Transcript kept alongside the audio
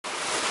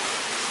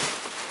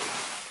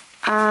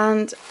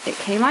and it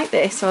came like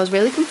this, so I was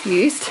really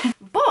confused.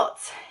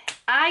 But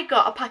I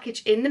got a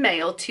package in the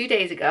mail 2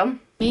 days ago.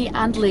 Me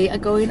and Lee are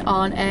going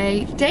on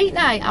a date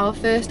night, our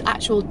first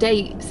actual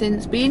date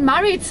since being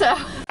married. So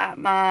at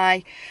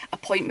my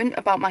appointment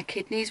about my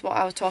kidneys, what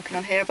I was talking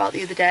on here about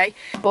the other day,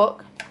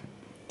 book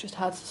just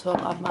had some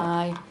of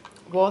my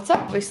water.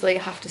 Obviously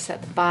I have to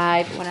set the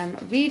vibe when I'm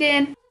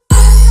reading.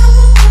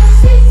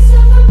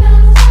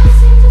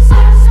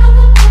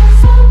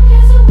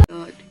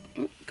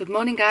 Good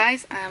morning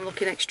guys, I am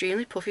looking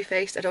extremely puffy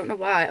faced. I don't know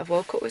why. I've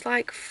woke up with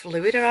like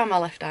fluid around my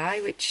left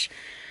eye, which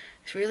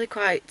is really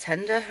quite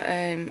tender.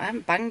 I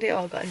haven't banged it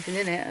or got anything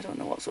in it. I don't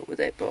know what's up with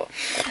it, but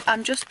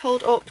I'm just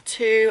pulled up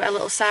to a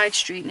little side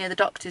street near the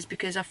doctor's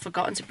because I've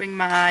forgotten to bring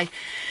my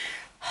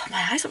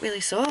eyes look really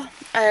sore.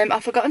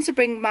 I've forgotten to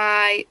bring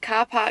my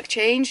car park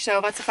change, so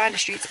I've had to find a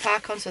street to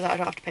park on so that I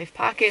don't have to pay for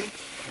parking.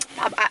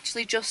 I'm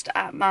actually just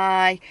at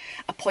my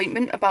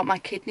appointment about my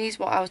kidneys,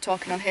 what I was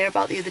talking on here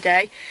about the other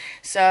day.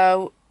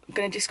 So I'm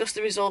going to discuss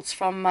the results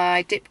from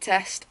my dip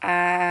test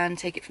and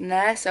take it from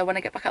there. So when I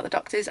get back at the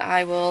doctor's,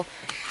 I will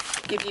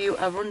give you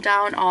a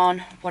rundown on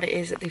what it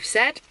is that they've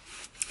said.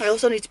 I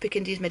also need to pick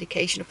Indy's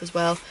medication up as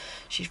well.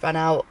 She's run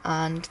out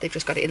and they've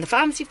just got it in the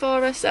pharmacy for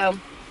her. So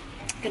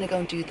I'm going to go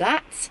and do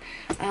that,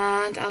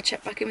 and I'll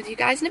check back in with you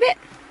guys in a bit.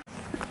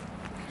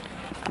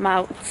 I'm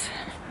out.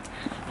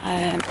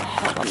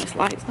 Hold on, this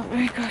light's not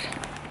very good.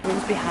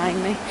 Someone's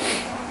behind me.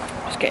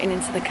 Just getting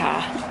into the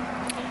car.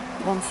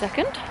 1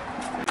 second.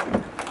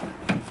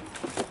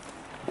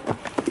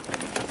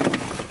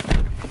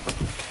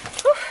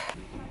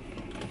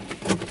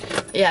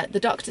 Yeah, the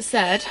doctor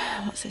said,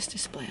 what's this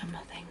display on my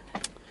thing?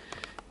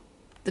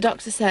 The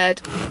doctor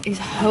said he's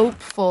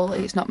hopeful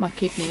it's not my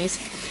kidneys.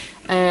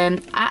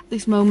 At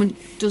this moment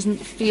doesn't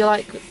feel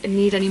like I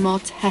need any more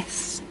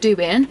tests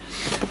doing.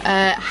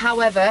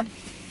 However,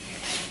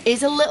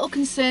 is a little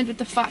concerned with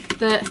the fact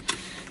that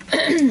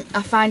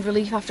I find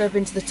relief after I've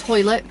been to the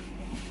toilet.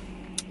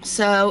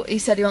 So he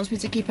said he wants me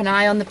to keep an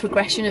eye on the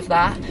progression of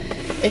that.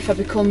 If it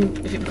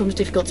becomes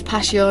difficult to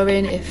pass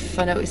urine, if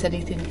I notice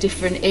anything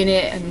different in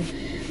it, and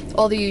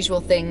all the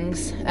usual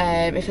things.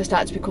 If I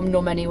start to become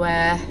numb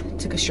anywhere,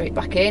 to go straight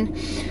back in.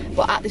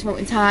 But at this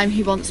moment in time,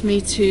 he wants me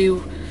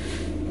to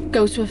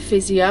go to a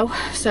physio.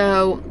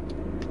 So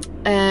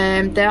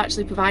they're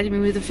actually providing me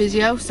with a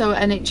physio, so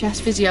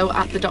NHS physio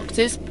at the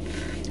doctor's.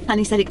 And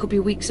he said it could be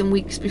weeks and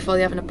weeks before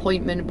they have an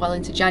appointment, well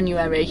into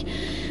January.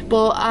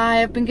 But I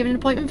have been given an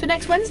appointment for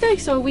next Wednesday,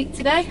 so a week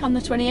today on the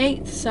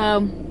 28th.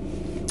 So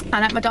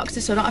I'm at my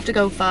doctor's, so I don't have to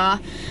go far.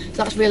 So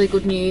that's really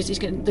good news.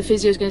 The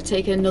physio's going to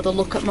take another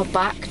look at my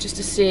back just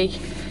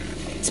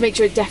to make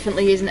sure it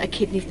definitely isn't a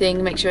kidney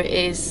thing, make sure it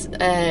is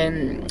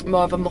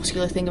more of a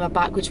muscular thing in my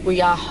back, which we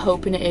are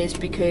hoping it is,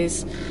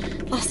 because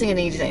last thing I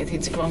need is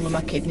anything to go wrong with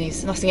my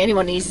kidneys. Last thing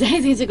anyone needs is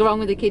anything to go wrong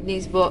with the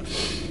kidneys. But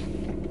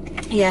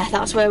yeah,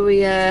 that's where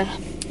we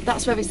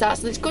start.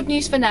 So it's good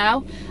news for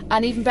now,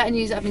 and even better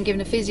news that I've been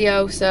given a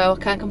physio, so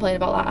I can't complain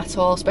about that at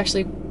all,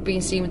 especially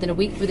being seen within a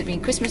week with it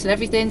being Christmas and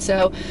everything.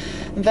 So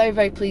I'm very,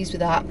 very pleased with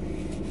that.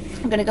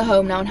 I'm gonna go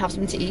home now and have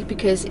something to eat,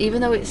 because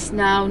even though it's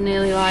now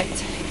nearly like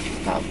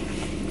about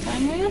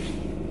time we're on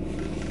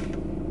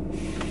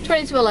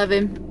 20 to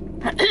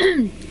 11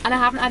 and I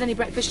haven't had any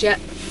breakfast yet,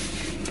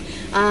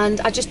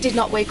 and I just did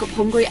not wake up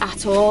hungry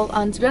at all.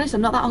 And to be honest, I'm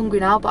not that hungry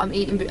now, but I'm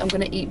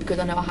gonna eat because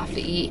I know I have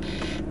to eat.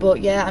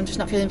 But yeah, I'm just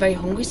not feeling very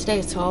hungry today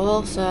at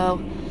all. So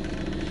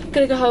I'm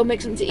gonna go home,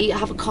 make something to eat,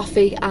 have a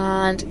coffee,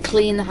 and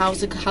clean the house.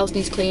 The house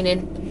needs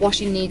cleaning,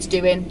 washing needs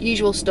doing,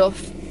 usual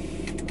stuff.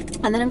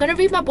 And then I'm gonna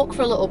read my book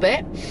for a little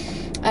bit.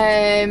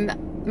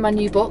 My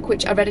new book,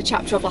 which I read a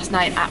chapter of last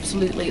night and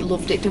absolutely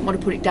loved it, didn't want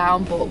to put it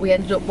down, but we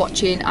ended up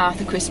watching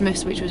Arthur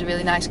Christmas, which was a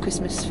really nice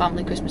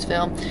family Christmas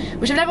film,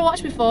 which I've never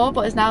watched before,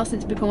 but has now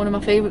since become one of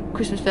my favourite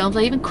Christmas films.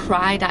 I even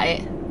cried at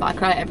it, but I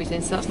cry at everything,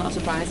 so that's not a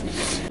surprise.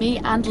 Me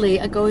and Lee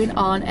are going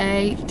on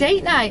a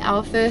date night,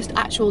 our first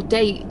actual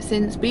date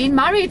since being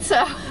married,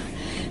 so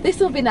this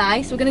will be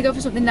nice. We're going to go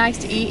for something nice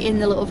to eat in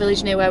the little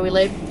village near where we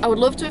live. I would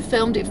love to have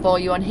filmed it for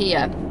you on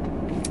here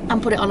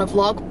and put it on a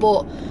vlog,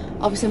 but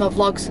obviously my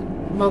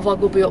vlog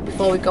will be up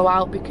before we go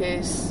out,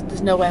 because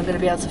there's no way I'm going to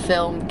be able to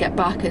film, get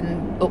back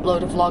and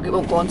upload a vlog. It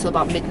won't go on until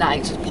about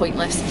midnight, so it's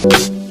pointless.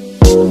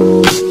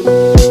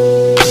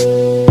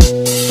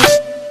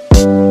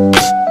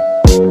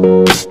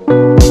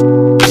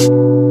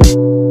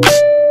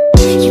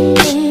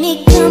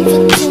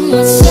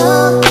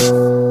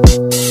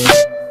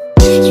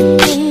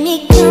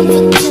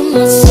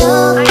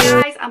 Hi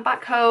guys, I'm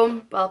back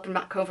home. Well, I've been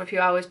back home for a few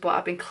hours, but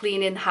I've been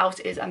cleaning. The house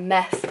is a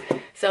mess.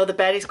 So the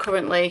bed is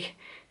currently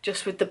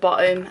just with the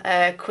bottom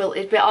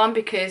quilted bit on,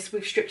 because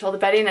we've stripped all the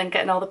bedding and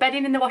getting all the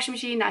bedding in the washing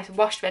machine, nice and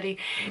washed, ready,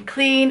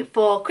 clean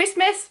for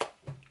Christmas.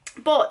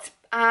 But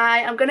I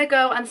am going to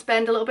go and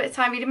spend a little bit of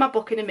time reading my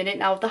book in a minute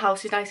now the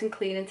house is nice and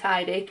clean and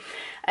tidy.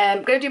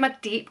 I'm going to do my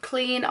deep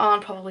clean on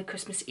probably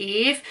Christmas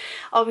Eve.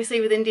 Obviously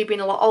with Indy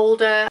being a lot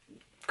older,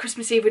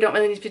 Christmas Eve we don't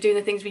really need to be doing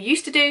the things we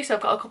used to do, so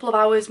I've got a couple of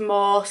hours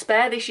more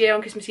spare this year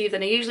on Christmas Eve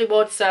than I usually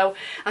would, so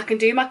I can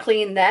do my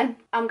clean then.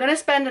 I'm going to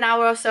spend an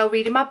hour or so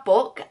reading my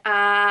book,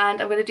 and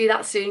I'm going to do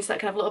that soon so I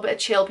can have a little bit of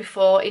chill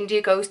before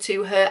India goes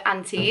to her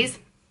auntie's.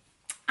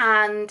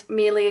 And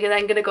me and Leah are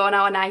then going to go on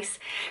our nice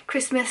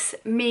Christmas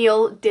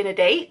meal dinner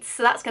date,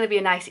 so that's going to be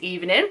a nice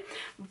evening.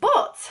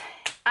 But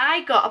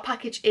I got a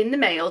package in the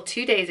mail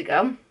 2 days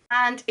ago.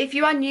 And if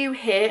you are new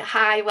here,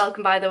 hi,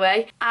 welcome by the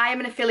way. I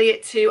am an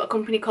affiliate to a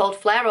company called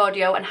Flare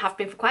Audio and have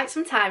been for quite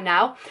some time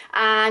now.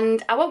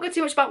 And I won't go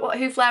too much about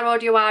who Flare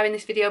Audio are in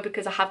this video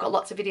because I have got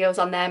lots of videos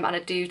on them and I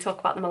do talk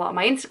about them a lot on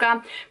my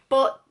Instagram.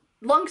 But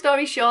long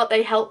story short,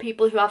 they help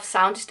people who have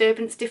sound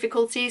disturbance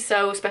difficulties,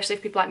 so especially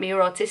if people like me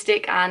are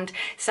autistic, and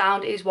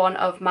sound is one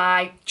of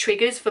my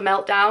triggers for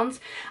meltdowns.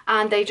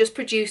 And they just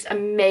produce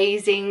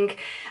amazing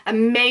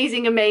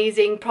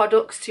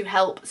products to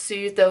help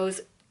soothe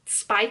those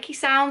spiky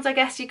sounds, I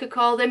guess you could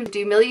call them. They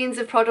do millions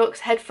of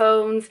products,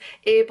 headphones,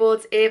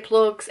 earbuds,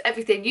 earplugs,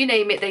 everything, you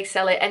name it, they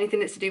sell it,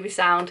 anything that's to do with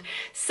sound.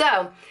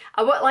 So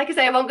like I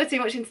say, I won't go too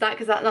much into that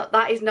because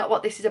that is not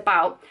what this is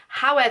about.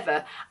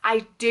 However,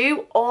 I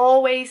do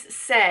always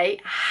say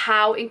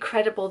how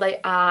incredible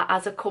they are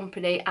as a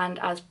company and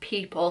as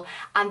people,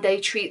 and they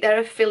treat their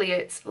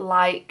affiliates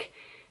like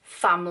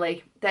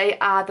family. They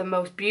are the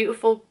most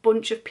beautiful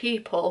bunch of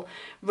people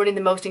running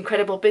the most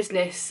incredible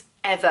business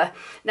ever.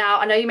 Now,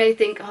 I know you may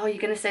think, oh,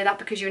 you're going to say that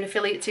because you're an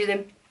affiliate to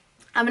them.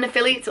 I'm an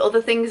affiliate to other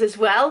things as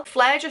well.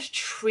 Flare just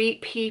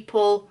treat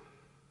people,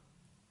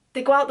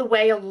 they go out the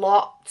way a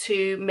lot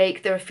to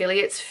make their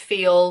affiliates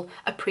feel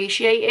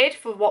appreciated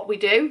for what we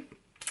do.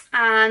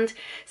 And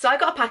so I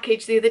got a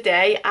package the other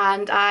day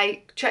and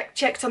I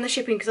checked on the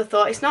shipping because I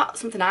thought it's not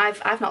something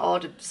I've not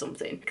ordered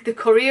something. The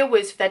courier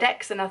was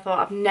FedEx and I thought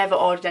I've never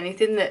ordered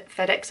anything that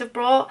FedEx have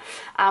brought.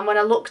 And when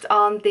I looked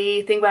on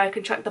the thing where I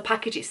can track the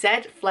package, it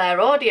said Flare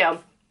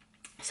Audio.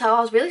 So I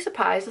was really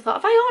surprised. I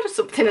thought, have I ordered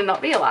something and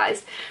not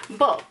realised?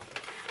 But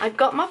I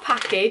got my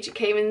package. It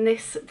came in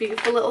this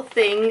beautiful little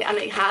thing and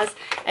it has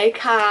a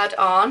card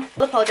on.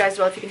 I'll apologise as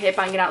well if you can hear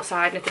banging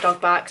outside and if the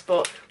dog barks,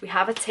 but we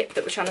have a tip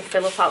that we're trying to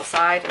fill up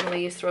outside and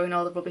Leah's throwing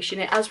all the rubbish in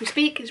it as we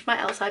speak. It's right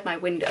outside my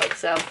window,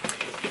 so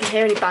if you can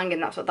hear any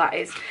banging, that's what that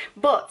is.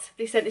 But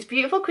they sent this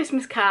beautiful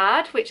Christmas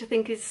card, which I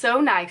think is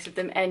so nice of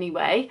them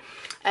anyway.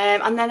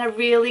 And then a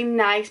really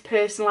nice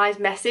personalised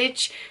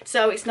message.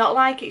 So it's not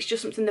like it's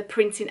just something they're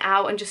printing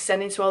out and just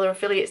sending to all their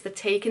affiliates. They're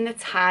taking the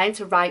time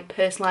to write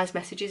personalised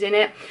messages in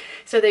it.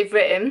 So they've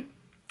written,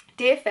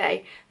 "Dear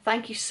Faye,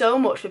 thank you so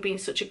much for being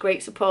such a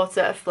great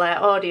supporter of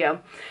Flare Audio.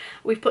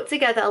 We've put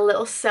together a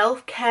little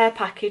self-care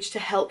package to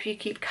help you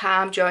keep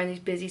calm during these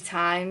busy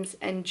times.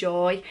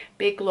 Enjoy.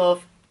 Big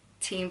love,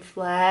 Team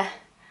Flare."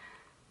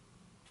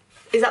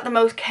 Is that the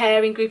most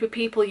caring group of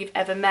people you've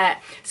ever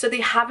met? So they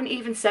haven't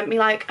even sent me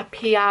like a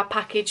PR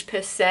package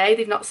per se.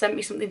 They've not sent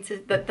me something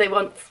that they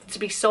want to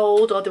be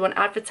sold or they want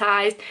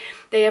advertised.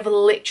 They have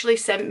literally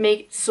sent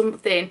me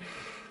something,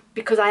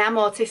 because I am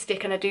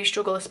autistic and I do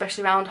struggle,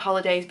 especially around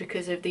holidays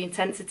because of the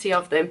intensity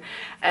of them.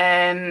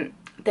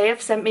 They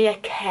have sent me a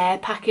care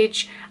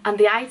package, and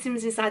the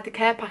items inside the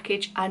care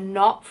package are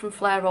not from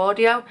Flare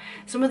Audio.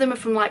 Some of them are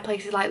from like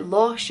places like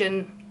Lush,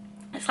 and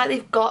it's like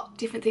they've got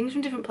different things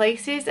from different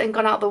places and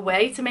gone out the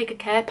way to make a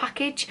care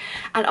package.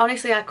 And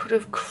honestly, I could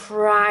have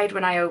cried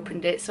when I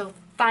opened it. So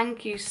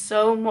thank you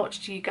so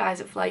much to you guys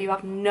at Flare. You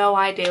have no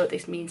idea what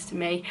this means to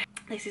me.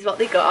 This is what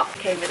they got.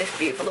 Came with this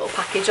beautiful little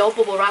package, all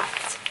bubble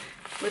wrapped,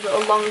 with a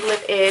little long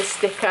live ears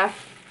sticker.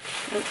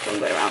 That's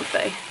one way around,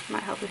 Faye.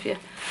 Might help if you...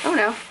 Oh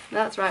no,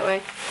 that's the right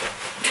way.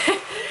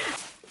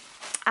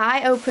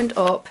 I opened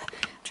up,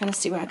 I'm trying to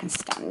see where I can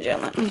stand you.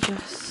 Let me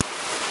just...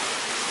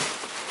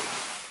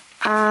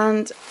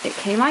 And it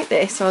came like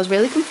this, so I was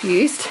really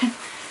confused.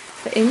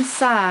 But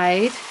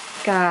inside,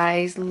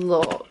 guys,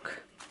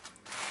 look.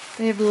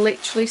 They have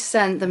literally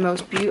sent the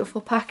most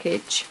beautiful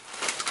package.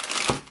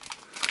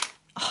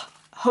 Oh,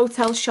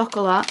 Hotel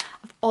Chocolat.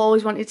 I've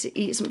always wanted to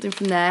eat something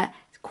from there.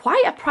 It's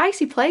quite a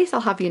pricey place,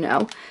 I'll have you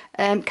know.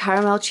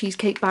 Caramel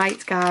cheesecake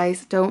bites,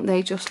 guys. Don't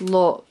they just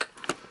look?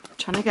 I'm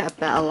trying to get a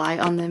better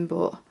light on them,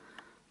 but...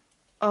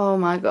 oh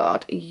my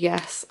god,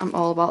 yes, I'm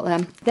all about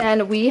them.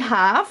 Then we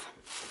have...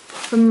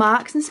 from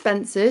Marks and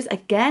Spencer's,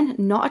 again,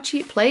 not a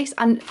cheap place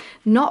and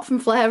not from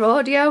Flare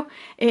Audio.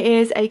 It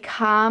is a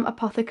Calm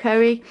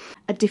Apothecary,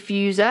 a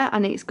diffuser,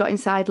 and it's got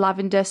inside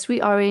lavender,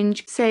 sweet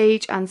orange,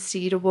 sage and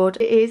cedarwood.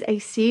 It is a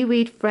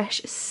seaweed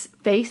fresh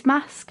face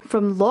mask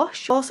from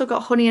Lush. Also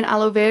got honey and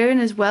aloe vera in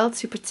as well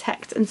to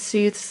protect and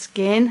soothe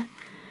skin.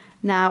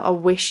 Now, I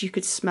wish you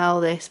could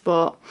smell this,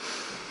 but...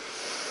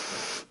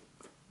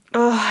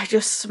 oh, it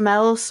just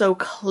smells so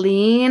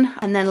clean.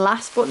 And then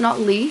last but not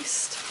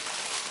least...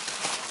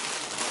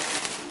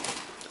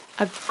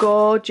 a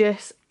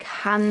gorgeous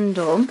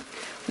candle,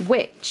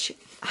 which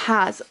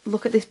has,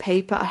 look at this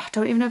paper, I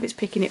don't even know if it's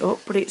picking it up,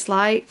 but it's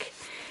like,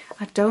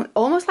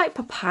 almost like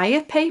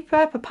papaya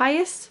paper,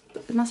 papayas,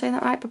 am I saying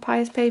that right,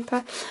 papayas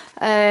paper,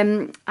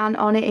 and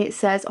on it it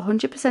says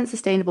 100%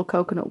 sustainable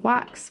coconut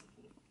wax,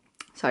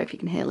 Sorry if you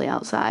can hear Lee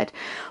outside.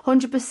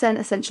 100%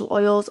 essential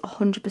oils,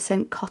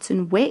 100%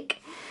 cotton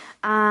wick.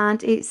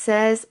 And it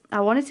says,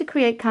 I wanted to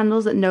create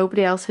candles that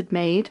nobody else had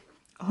made.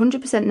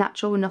 100%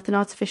 natural with nothing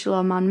artificial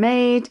or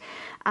man-made.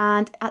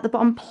 And at the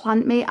bottom,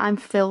 plant me, I'm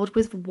filled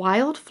with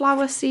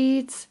wildflower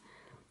seeds.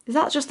 Is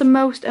that just the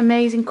most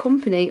amazing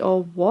company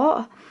or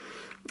what?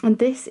 And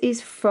this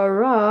is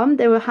from,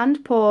 they were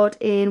hand poured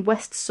in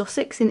West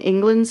Sussex in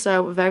England,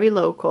 so very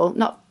local.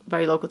 Not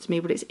very local to me,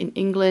 but it's in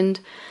England.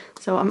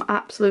 So I'm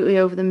absolutely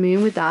over the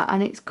moon with that.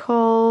 And it's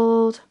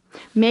called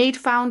Made,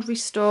 Found,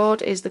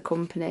 Restored is the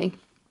company.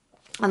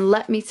 And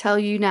let me tell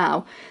you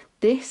now,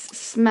 this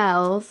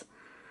smells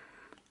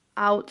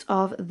out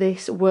of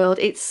this world.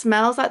 It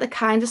smells like the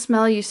kind of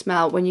smell you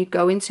smell when you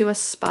go into a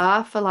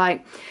spa for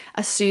like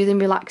a soothing,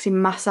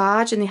 relaxing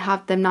massage and they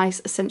have them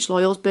nice essential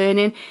oils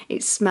burning.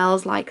 It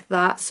smells like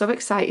that. So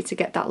excited to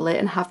get that lit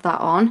and have that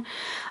on.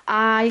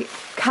 I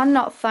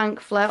cannot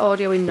thank Flare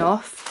Audio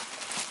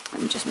enough.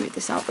 Let me just move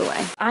this out of the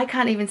way. I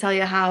can't even tell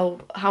you how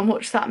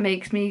much that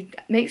makes me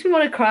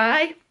want to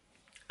cry.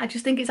 I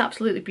just think it's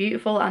absolutely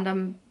beautiful,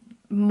 and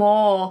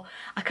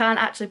I can't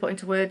actually put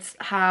into words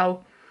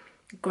how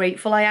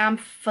grateful I am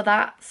for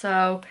that.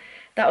 So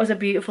that was a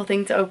beautiful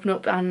thing to open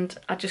up, and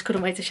I just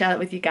couldn't wait to share that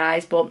with you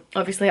guys. But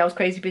obviously I was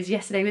crazy busy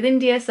yesterday with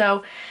India,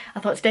 so I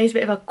thought today's a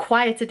bit of a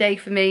quieter day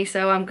for me,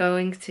 so I'm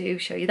going to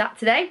show you that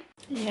today.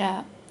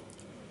 Yeah,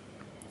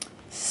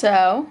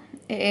 so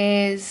it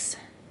is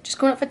just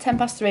coming up for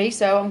 3:10,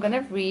 so I'm going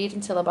to read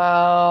until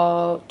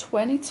about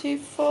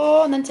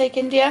 4:20 and then take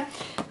India.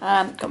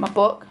 Got my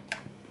book,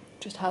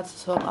 just had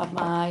some of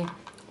my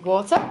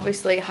water.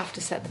 Obviously I have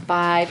to set the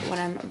vibe when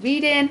I'm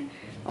reading.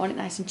 I want it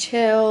nice and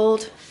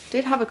chilled.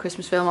 Did have a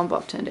Christmas film on, but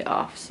I've turned it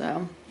off, so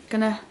I'm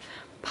gonna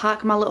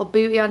park my little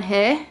booty on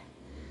here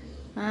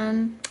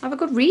and have a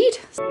good read.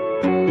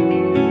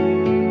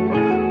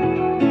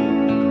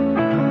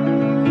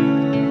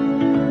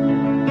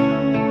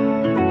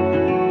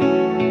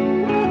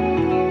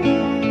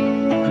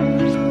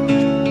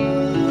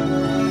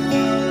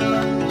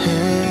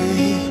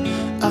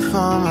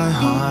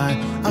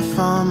 I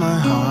found my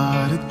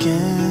heart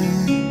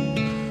again.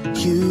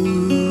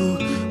 You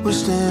were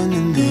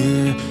standing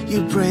there,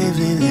 you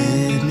bravely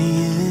let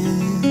me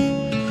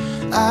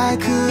in. I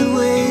could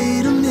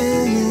wait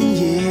 1,000,000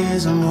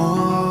 years or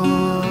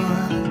more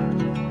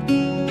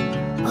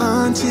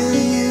until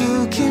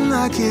you came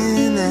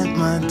knocking at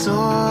my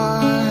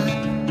door.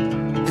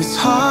 It's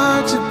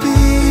hard to be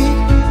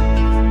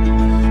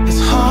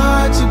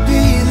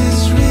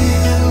this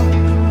real.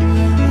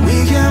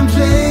 We can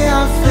play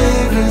our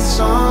favorite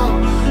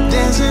song,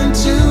 dancing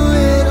to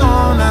it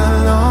all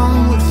night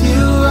long. With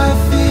you I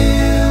feel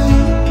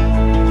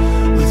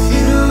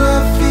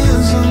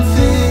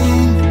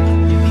something,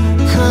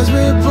 'cause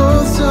we're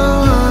both so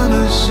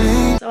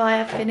unashamed. So I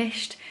have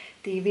finished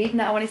the reading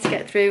that I wanted to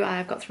get through. I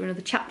have got through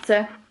another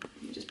chapter.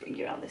 Let me just bring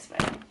you around this way.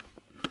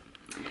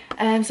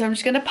 So I'm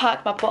just going to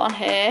park my butt on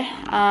here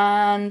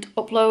and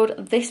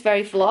upload this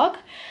very vlog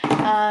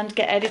and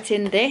get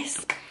editing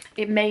this.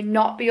 It may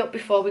not be up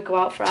before we go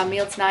out for our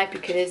meal tonight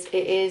because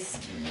it is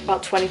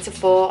about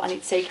 4:20. I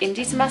need to take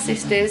Indy to my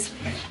sister's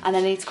and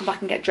then I need to come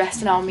back and get dressed,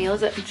 and our meal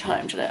is at, I'm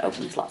trying to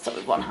open this laptop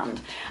with one hand,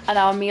 and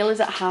our meal is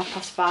at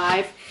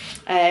 5:30.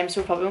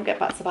 So we probably won't get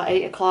back to about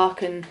 8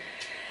 o'clock, and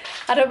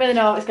I don't really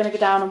know how it's going to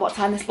go down and what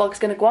time this vlog is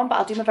going to go on, but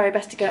I'll do my very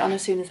best to get it on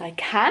as soon as I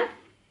can.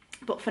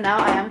 But for now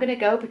I am going to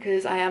go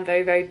because I am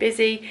very, very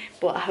busy.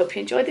 But I hope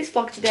you enjoyed this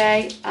vlog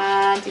today,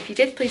 and if you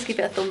did, please give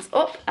it a thumbs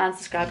up and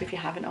subscribe if you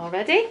haven't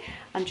already,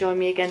 and join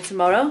me again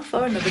tomorrow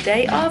for another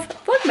day of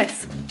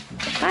Vlogmas.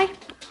 Bye.